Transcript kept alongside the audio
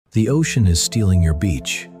The ocean is stealing your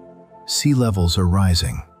beach. Sea levels are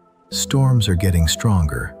rising. Storms are getting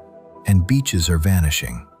stronger, and beaches are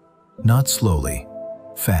vanishing. Not slowly,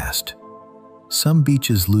 fast. Some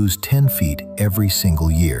beaches lose 10 feet every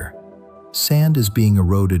single year. Sand is being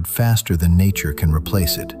eroded faster than nature can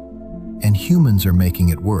replace it, and humans are making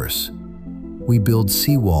it worse. We build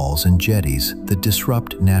seawalls and jetties that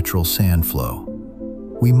disrupt natural sand flow.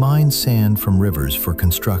 We mine sand from rivers for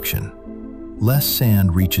construction. Less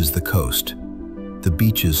sand reaches the coast. The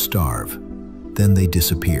beaches starve. Then they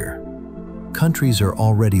disappear. Countries are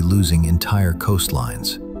already losing entire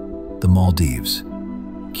coastlines. The Maldives,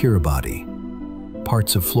 Kiribati,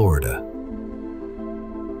 parts of Florida.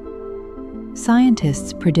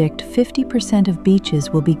 Scientists predict 50% of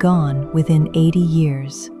beaches will be gone within 80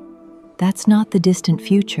 years. That's not the distant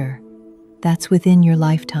future. That's within your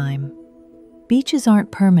lifetime. Beaches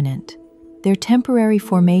aren't permanent. They're temporary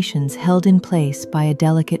formations held in place by a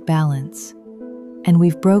delicate balance. And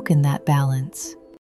we've broken that balance.